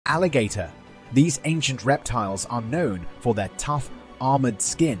alligator. These ancient reptiles are known for their tough, armored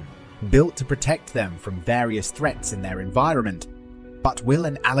skin, built to protect them from various threats in their environment. But will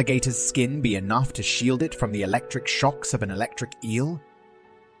an alligator's skin be enough to shield it from the electric shocks of an electric eel?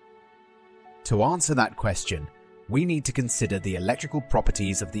 To answer that question, we need to consider the electrical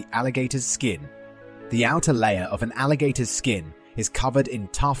properties of the alligator's skin. The outer layer of an alligator's skin is covered in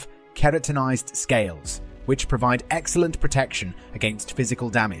tough, keratinized scales, which provide excellent protection against physical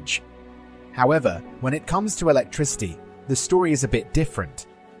damage. However, when it comes to electricity, the story is a bit different.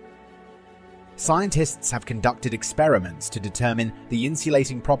 Scientists have conducted experiments to determine the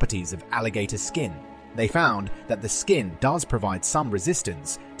insulating properties of alligator skin. They found that the skin does provide some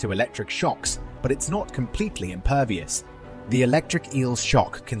resistance to electric shocks, but it's not completely impervious. The electric eel's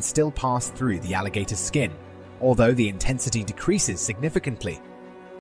shock can still pass through the alligator's skin, although the intensity decreases significantly.